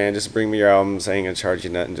 like, man, just bring me your albums. I ain't gonna charge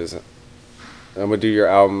you nothing. I'm gonna do your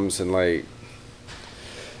albums. And like,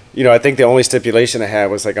 you know, I think the only stipulation I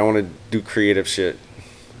had was like, I want to do creative shit.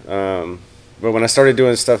 But when I started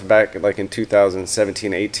doing stuff back like in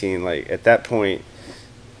 2017, 18, like at that point,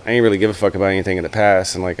 I ain't really give a fuck about anything in the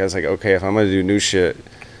past. And like, I was like, okay, if I'm gonna do new shit,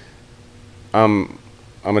 I'm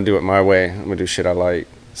gonna do it my way. I'm gonna do shit I like.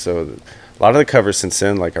 So a lot of the covers since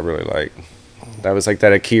then, like, I really like. That was like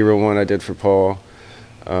that Akira one I did for Paul.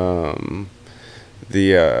 That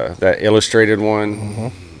illustrated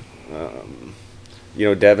one. You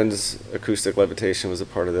know, Devin's Acoustic Levitation was a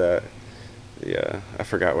part of that. Yeah, I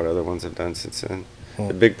forgot what other ones I've done since then.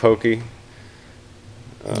 The Big Pokey.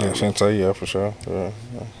 Yeah, Sensei, yeah, for sure. Yeah.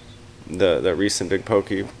 The recent Big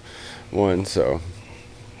Pokey one, so.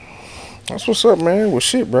 That's what's up, man. Well,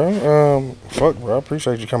 shit, bro. Fuck, bro. I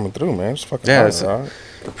appreciate you coming through, man. It's fucking honor, dog.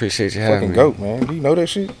 Appreciate you having me. Fucking goat, man. Do you know that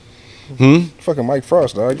shit? Fucking Mike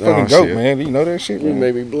Frost, dog. You fucking goat, shit. man. Do you know that shit, man? You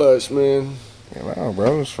made me blush, man. Yeah, no,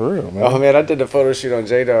 bro. It's for real, man. Oh, man, I did the photo shoot on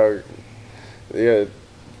J-Dog. Yeah,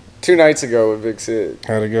 2 nights ago with Big Sid.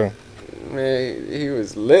 How'd it go? Man, he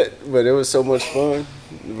was lit, but it was so much fun.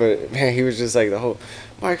 But, man, he was just like the whole,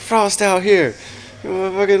 Mike Frost out here. You're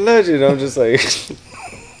a fucking legend. I'm just like...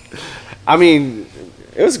 I mean,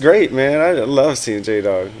 it was great, man. I love seeing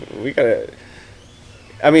J-Dog.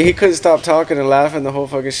 I mean, he couldn't stop talking and laughing the whole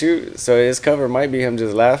fucking shoot. So his cover might be him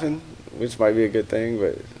just laughing, which might be a good thing.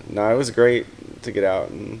 But, no, it was great to get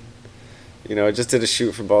out. And, you know, I just did a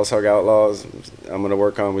shoot for Boss Hog Outlaws. I'm going to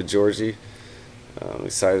work on with Georgie. I'm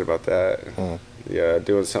excited about that. Yeah,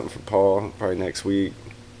 doing something for Paul probably next week.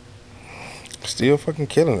 Still fucking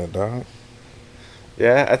killing it, dog.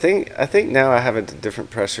 Yeah, I think now I have a different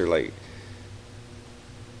pressure, like,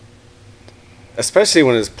 especially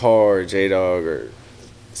when it's Paul or J-Dog or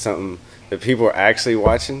something that people are actually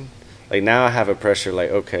watching. Like, now I have a pressure, like,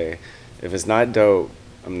 okay, if it's not dope,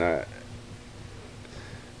 I'm not.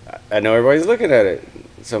 I know everybody's looking at it,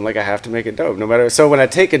 so I'm like, I have to make it dope, no matter. So when I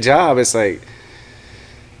take a job, it's like,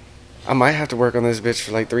 I might have to work on this bitch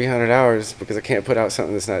for like 300 hours because I can't put out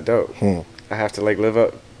something that's not dope. I have to like live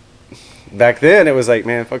up. Back then, it was like,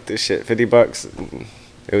 man, fuck this shit, $50.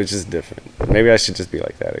 It was just different. Maybe I should just be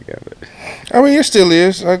like that again. But I mean, it still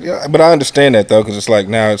is. But I understand that though, because it's like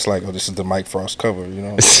now it's like, oh, this is the Mike Frost cover, you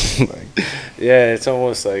know? Like, yeah, it's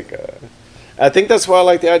almost like. I think that's why I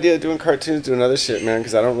like the idea of doing cartoons, doing other shit, man.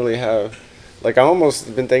 Because I don't really have. Like, I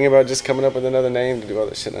almost been thinking about just coming up with another name to do all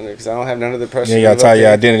this shit under, because I don't have none of the pressure. Yeah, you gotta tie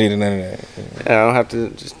your identity to none of that. Yeah, I don't have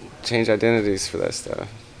to just change identities for that stuff.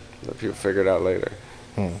 Let people figure it out later.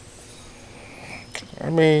 I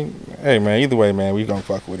mean, hey, man, either way, man, we gonna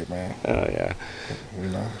fuck with it, man. Oh, yeah. You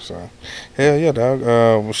know, so. Hell yeah, dog.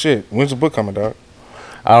 Well, shit, when's the book coming, dog?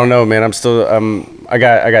 I don't know, man. I'm still, I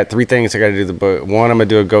got 3 things I gotta do the book. One, I'm gonna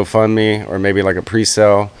do a GoFundMe or maybe like a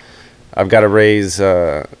pre-sale. I've gotta raise,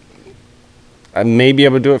 I may be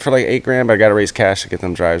able to do it for like $8,000, but I got to raise cash to get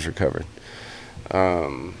them drives recovered.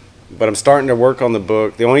 But I'm starting to work on the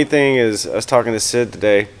book. The only thing is, I was talking to Sid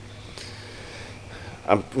today.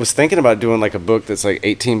 I was thinking about doing like a book that's like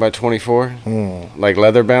 18 by 24, like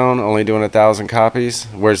leather bound, only doing 1,000 copies,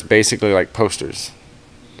 where it's basically like posters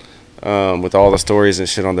with all the stories and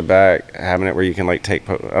shit on the back. Having it where you can like take.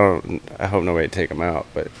 I hope nobody take them out,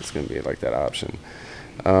 but it's gonna be like that option.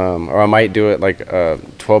 Or I might do it like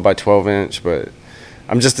 12 by 12 inch, but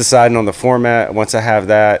I'm just deciding on the format. Once I have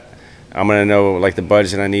that, I'm gonna know like the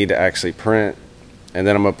budget I need to actually print, and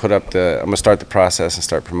then I'm gonna start the process and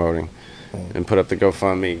start promoting, and put up the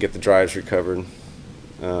GoFundMe, get the drives recovered.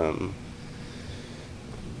 I'm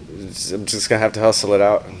just gonna have to hustle it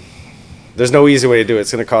out. There's no easy way to do it.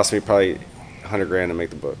 It's gonna cost me probably $100,000 to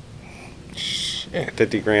make the book. Shit.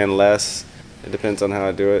 $50,000 less. It depends on how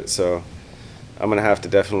I do it. So. I'm going to have to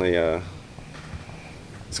definitely,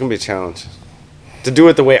 it's going to be a challenge. To do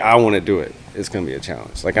it the way I want to do it, it's going to be a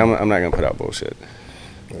challenge. Like, I'm not going to put out bullshit.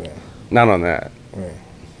 Yeah. Not on that. Yeah.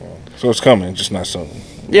 So it's coming, just not soon.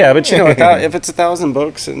 Yeah, but you know, if it's 1,000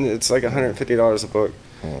 books and it's like $150 a book,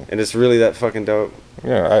 and it's really that fucking dope.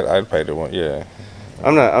 Yeah, I'd pay the one, yeah.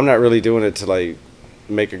 I'm not really doing it to, like,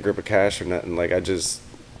 make a grip of cash or nothing. Like, I just,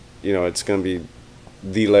 you know, it's going to be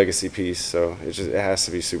the legacy piece, so it has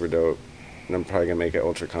to be super dope. And I'm probably going to make it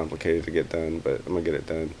ultra complicated to get done, but I'm going to get it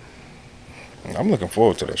done. I'm looking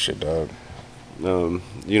forward to that shit, dog. You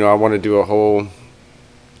know, I want to do a whole,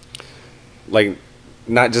 like,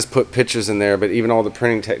 not just put pictures in there, but even all the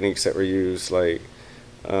printing techniques that were used. Like,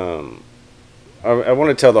 I want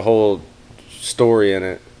to tell the whole story in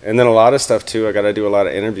it. And then a lot of stuff, too, I got to do a lot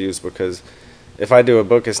of interviews, because if I do a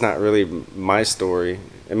book, it's not really my story.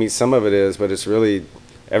 I mean, some of it is, but it's really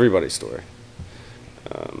everybody's story.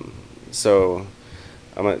 So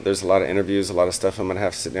there's a lot of interviews, a lot of stuff I'm going to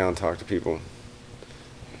have to sit down and talk to people.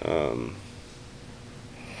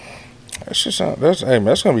 That's going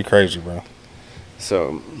to be crazy, bro.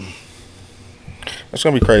 So that's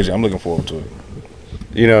going to be crazy. I'm looking forward to it.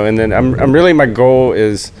 You know, and then I'm really, my goal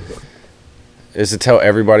is to tell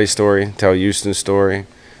everybody's story, tell Houston's story,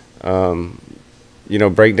 you know,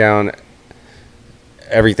 break down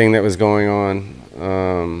everything that was going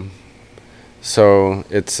on. So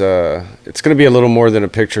it's going to be a little more than a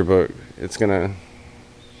picture book. It's going to,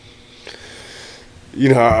 you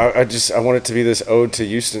know, I want it to be this ode to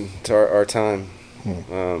Houston, to our time.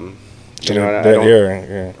 You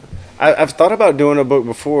know, I've thought about doing a book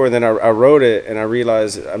before, and then I wrote it, and I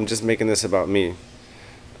realized I'm just making this about me,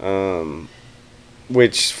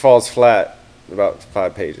 which falls flat about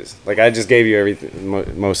 5 pages. Like, I just gave you everything,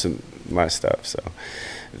 most of my stuff. So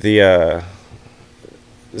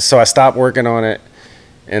so I stopped working on it,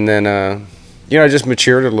 and then you know, I just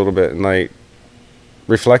matured a little bit and like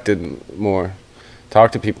reflected more,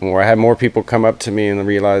 talked to people more. I had more people come up to me and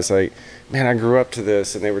realize, like, man, I grew up to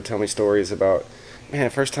this, and they would tell me stories about, man,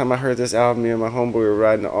 first time I heard this album, me and my homeboy were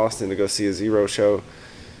riding to Austin to go see a Zero show.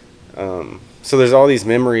 So there's all these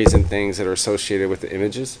memories and things that are associated with the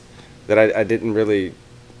images that I didn't really,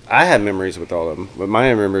 I had memories with all of them, but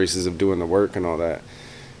my memories is of doing the work and all that.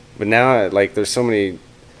 But now, like, there's so many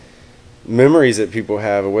memories that people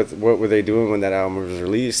have of what were they doing when that album was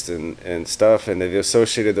released and stuff, and they've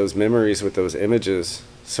associated those memories with those images.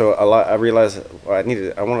 So I realized, well, I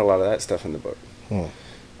want a lot of that stuff in the book.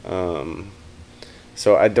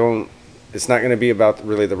 So I don't. It's not going to be about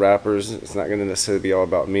really the rappers. It's not going to necessarily be all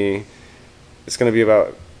about me. It's going to be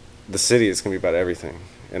about the city. It's going to be about everything.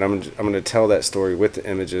 And I'm going to tell that story with the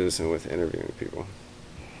images and with interviewing people.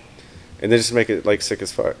 And then just make it like sick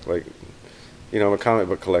as fuck. Like, you know, I'm a comic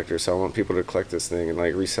book collector, so I want people to collect this thing and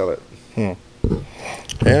like resell it. Hell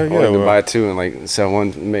I yeah, want to buy two and like sell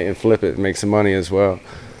one and flip it and make some money as well.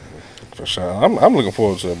 For sure. I'm looking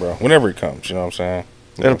forward to it, bro. Whenever it comes, you know what I'm saying?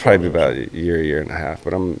 It'll probably be about a year and a half,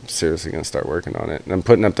 but I'm seriously going to start working on it. And I'm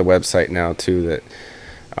putting up the website now, too, that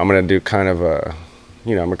I'm going to do kind of a,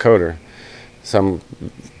 you know, I'm a coder. So I'm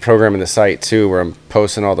programming the site, too, where I'm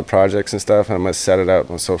posting all the projects and stuff, and I'm going to set it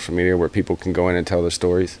up on social media where people can go in and tell their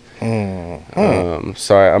stories. So I'm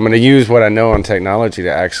going to use what I know on technology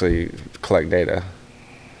to actually collect data.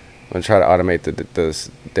 I'm going to try to automate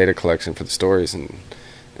the data collection for the stories and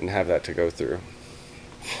have that to go through.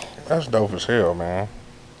 That's dope as hell, man.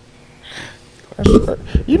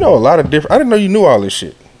 You know a lot of different. I didn't know you knew all this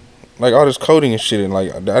shit, like all this coding and shit, and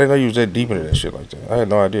like I didn't know you was that deep into that shit like that. I had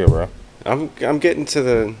no idea, bro. I'm getting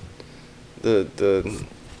to the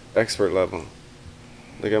expert level.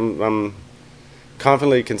 Like I'm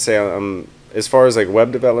confidently can say I'm as far as like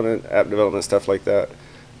web development, app development, stuff like that.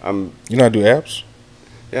 You know how to do apps?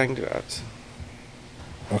 Yeah, I can do apps.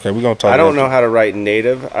 Okay, we're gonna talk. I don't know how to write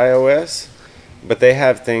native iOS, but they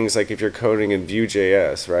have things like if you're coding in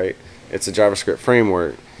Vue.js, right? It's a JavaScript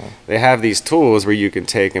framework. They have these tools where you can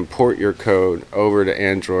take and port your code over to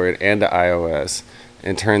Android and to iOS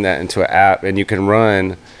and turn that into an app, and you can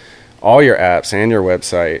run all your apps and your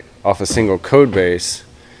website off a single code base,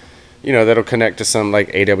 you know, that'll connect to some like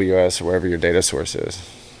AWS or wherever your data source is.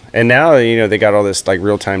 And now, you know, they got all this like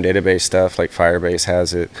real-time database stuff, like Firebase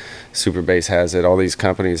has it, Superbase has it, all these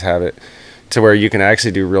companies have it, to where you can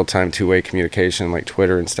actually do real-time two-way communication like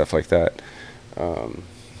Twitter and stuff like that.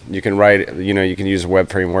 You can write, you know, you can use a web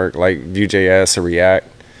framework like Vue.js or React,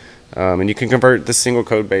 and you can convert the single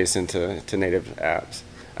code base into native apps.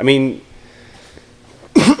 I mean,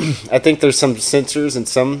 I think there's some sensors and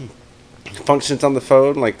some functions on the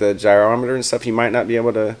phone, like the gyrometer and stuff, you might not be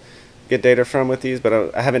able to get data from with these,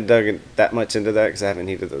 but I haven't dug that much into that because I haven't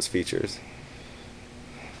needed those features.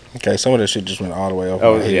 Okay, some of that shit just went all the way over.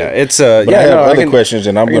 Oh my head. yeah, it's But I have other questions,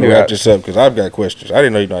 and I'm going to wrap this up because I've got questions. I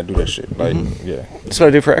didn't know you know how to do that shit. Like, yeah, that's what I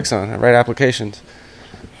do for Exxon. I write applications.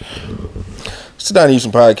 It's the Donnie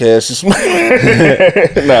Houston podcast.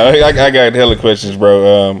 No, I got hella questions,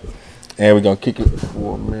 bro. And we're gonna kick it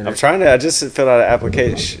for a minute. I'm trying to. I just filled out an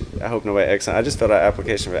application. I hope nobody Exxon. I just filled out an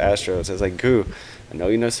application for Astros. I was like, "Goo, I know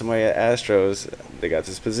you know somebody at Astros. They got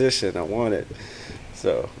this position. I want it."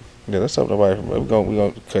 So. Yeah, that's something nobody. We're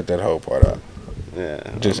gonna cut that whole part out. Yeah.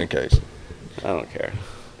 Just in case. I don't care.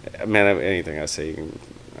 Man, anything I say,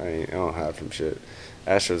 I don't hide from shit.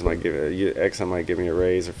 Astros might Exxon might give me a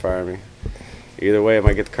raise or fire me. Either way, I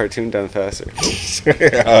might get the cartoon done faster.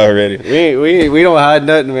 Already. We don't hide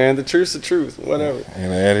nothing, man. The truth's the truth. Whatever.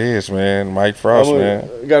 And that is, man. Mike Frost,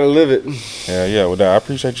 man. Gotta live it. Yeah. Well, I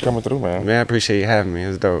appreciate you coming through, man. Man, I appreciate you having me. It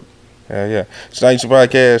was dope. Yeah. It's the Donnie Houston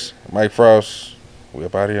podcast. Mike Frost. We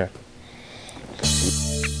up out of here.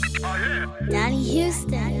 Donnie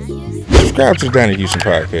Houston. Subscribe to the Donnie Houston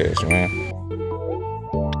podcast, man.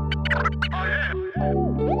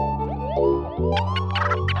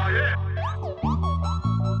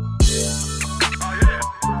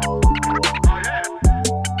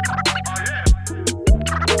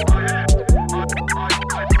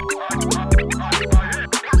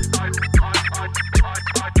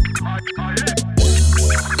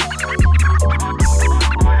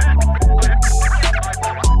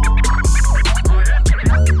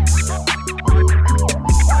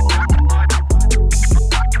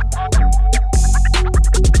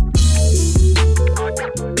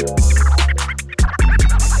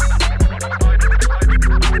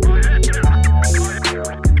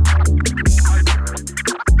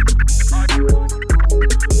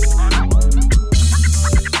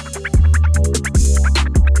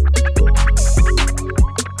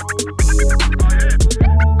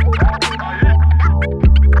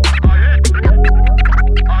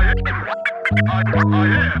 Oh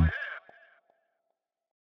yeah.